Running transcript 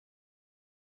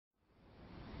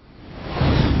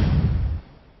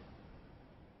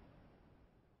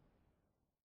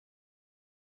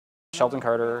Sheldon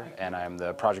Carter, and I'm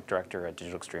the project director at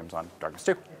Digital Extremes on Darkness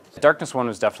 2. Darkness 1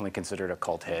 was definitely considered a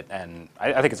cult hit, and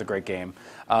I think it's a great game.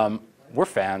 We're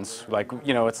fans.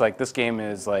 It's like this game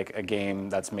is like a game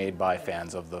that's made by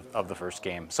fans of the first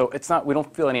game. So it's not, we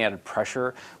don't feel any added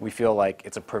pressure. We feel like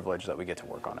it's a privilege that we get to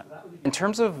work on it. In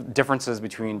terms of differences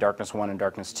between Darkness 1 and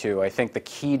Darkness 2, I think the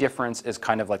key difference is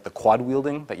kind of like the quad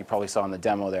wielding that you probably saw in the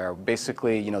demo there.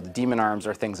 Basically, the demon arms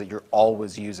are things that you're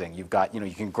always using. You've got, you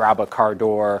can grab a car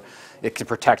door, it can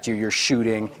protect you, you're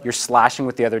shooting, you're slashing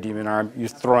with the other demon arm, you're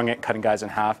throwing it, cutting guys in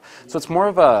half. So it's more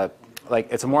of a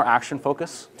it's a more action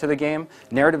focus to the game.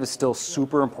 Narrative is still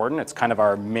super important. It's kind of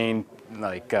our main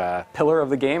pillar of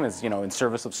the game, is in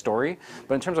service of story.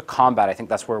 But in terms of combat, I think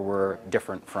that's where we're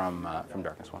different from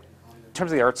Darkness 1. In terms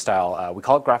of the art style, we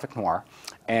call it graphic noir,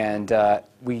 and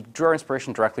we drew our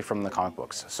inspiration directly from the comic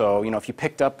books. So if you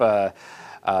picked up a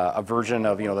version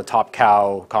of the Top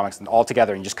Cow comics and all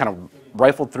together and you just kind of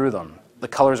rifled through them, the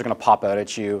colors are going to pop out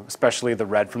at you, especially the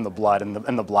red from the blood and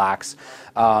the blacks.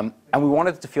 And we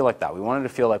wanted it to feel like that. We wanted it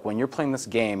to feel like when you're playing this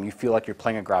game, you feel like you're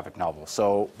playing a graphic novel.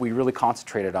 So we really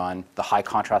concentrated on the high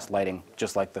contrast lighting,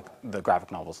 just like the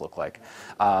graphic novels look like.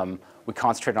 We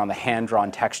concentrated on the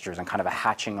hand-drawn textures and kind of a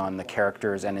hatching on the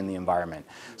characters and in the environment.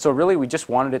 So really, we just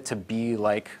wanted it to be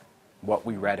like what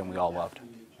we read and we all loved.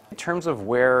 In terms of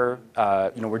where,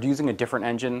 we're using a different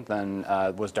engine than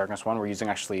was Darkness 1. We're using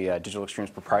actually Digital Extremes'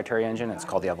 proprietary engine. It's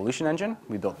called the Evolution engine.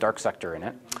 We built Dark Sector in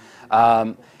it.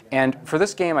 And for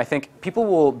this game, I think people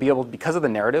will be able, because of the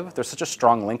narrative, there's such a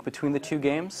strong link between the two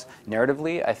games.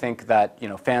 Narratively, I think that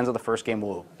fans of the first game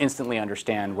will instantly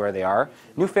understand where they are.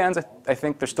 New fans, I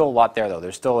think there's still a lot there, though.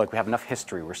 There's still, we have enough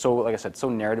history. We're so, like I said, so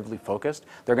narratively focused.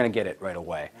 They're going to get it right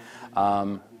away.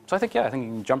 So I think you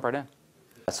can jump right in.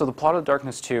 So the plot of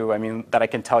Darkness 2, that I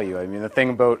can tell you. the thing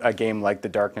about a game like The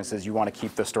Darkness is you want to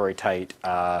keep the story tight.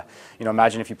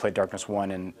 Imagine if you played Darkness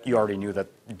 1 and you already knew that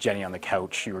Jenny on the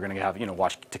couch, you were going to have,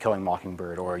 watch To Kill a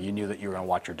Mockingbird, or you knew that you were going to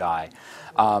watch her die.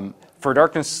 For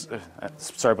Darkness,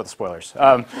 sorry about the spoilers,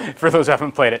 for those who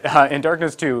haven't played it. In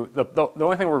Darkness 2, the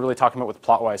only thing we're really talking about with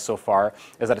plot-wise so far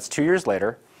is that it's 2 years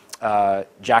later.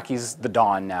 Jackie's the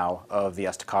Dawn now of the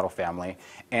Estacado family,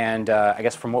 and I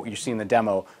guess from what you see in the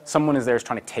demo, someone is there is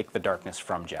trying to take the darkness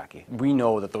from Jackie. We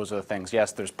know that those are the things.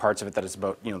 Yes, there's parts of it that is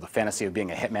about the fantasy of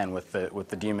being a hitman with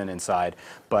the demon inside,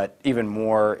 but even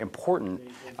more important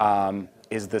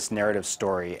is this narrative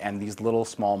story and these little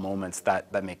small moments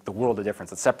that make the world a difference,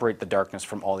 that separate the darkness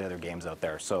from all the other games out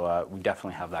there. So we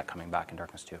definitely have that coming back in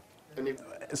Darkness 2.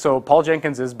 So Paul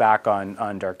Jenkins is back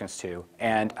on Darkness 2,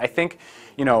 and I think,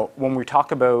 when we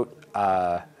talk about,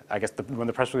 I guess when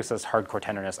the press release says hardcore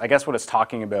tenderness, I guess what it's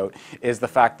talking about is the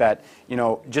fact that,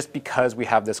 just because we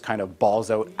have this kind of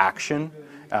balls-out action,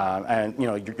 and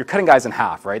you're cutting guys in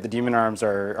half, right? The demon arms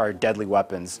are deadly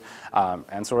weapons,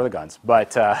 and so are the guns.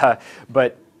 But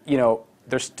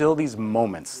there's still these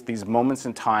moments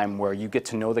in time where you get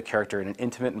to know the character in an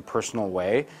intimate and personal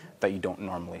way that you don't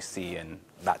normally see in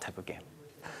that type of game.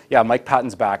 Yeah, Mike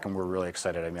Patton's back, and we're really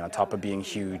excited. On top of being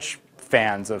huge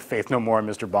fans of Faith No More and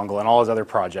Mr. Bungle and all his other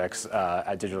projects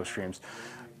at Digital Extremes,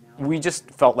 we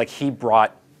just felt like he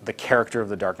brought the character of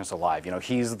the darkness alive.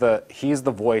 He's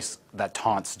the voice that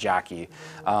taunts Jackie.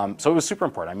 So it was super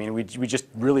important. We just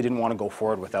really didn't want to go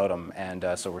forward without him, and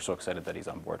so we're so excited that he's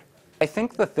on board. I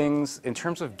think the things, in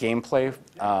terms of gameplay,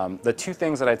 the two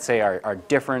things that I'd say are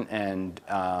different and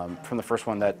from the first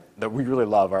one that we really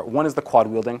love are, one is the quad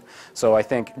wielding. So I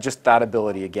think just that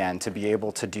ability, again, to be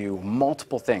able to do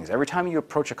multiple things. Every time you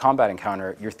approach a combat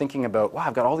encounter, you're thinking about, wow,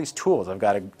 I've got all these tools. I've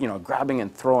got grabbing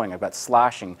and throwing. I've got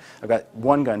slashing. I've got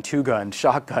one gun, two gun,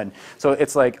 shotgun. So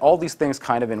it's like all these things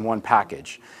kind of in one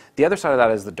package. The other side of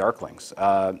that is the Darklings,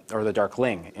 or the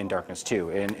Darkling in Darkness 2.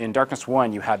 In Darkness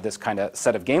 1, you had this kind of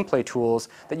set of gameplay tools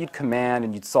that you'd command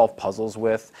and you'd solve puzzles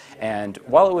with. And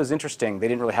while it was interesting, they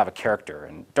didn't really have a character.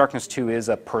 And Darkness 2 is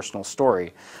a personal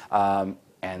story. And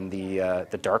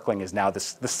the Darkling is now the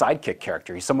sidekick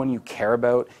character. He's someone you care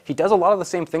about. He does a lot of the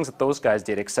same things that those guys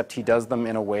did, except he does them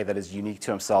in a way that is unique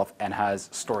to himself and has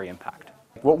story impact.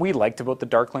 What we liked about the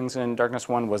Darklings in Darkness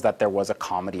 1 was that there was a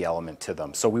comedy element to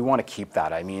them. So we want to keep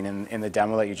that. In the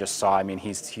demo that you just saw,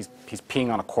 he's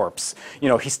peeing on a corpse.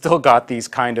 He's still got these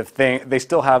kind of things. They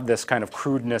still have this kind of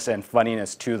crudeness and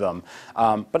funniness to them.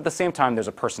 But at the same time, there's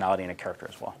a personality and a character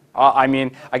as well.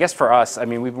 I guess for us, we've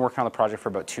been working on the project for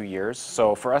about 2 years.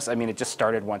 So for us, it just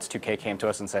started once 2K came to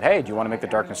us and said, hey, do you want to make the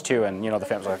Darkness 2? And, the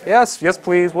fans were like, yes,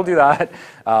 please, we'll do that.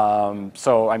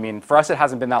 So, for us, it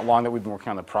hasn't been that long that we've been working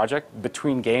on the project. Between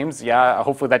between games, yeah,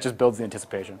 hopefully that just builds the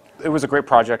anticipation. It was a great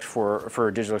project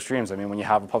for Digital Extremes. I mean, when you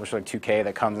have a publisher like 2K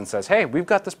that comes and says, hey, we've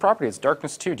got this property, it's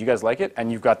Darkness 2, do you guys like it?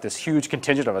 And you've got this huge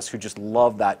contingent of us who just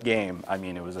love that game. I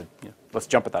mean, it was let's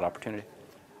jump at that opportunity.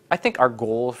 I think our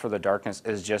goal for the Darkness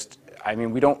is just, I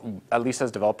mean, we don't, at least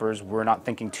as developers, we're not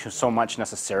thinking so much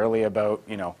necessarily about,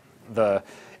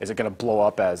 is it going to blow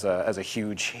up as a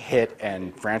huge hit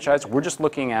and franchise? We're just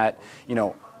looking at,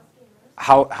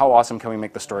 how awesome can we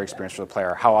make the story experience for the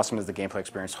player? How awesome is the gameplay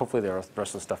experience? Hopefully the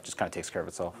rest of the stuff just kind of takes care of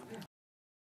itself.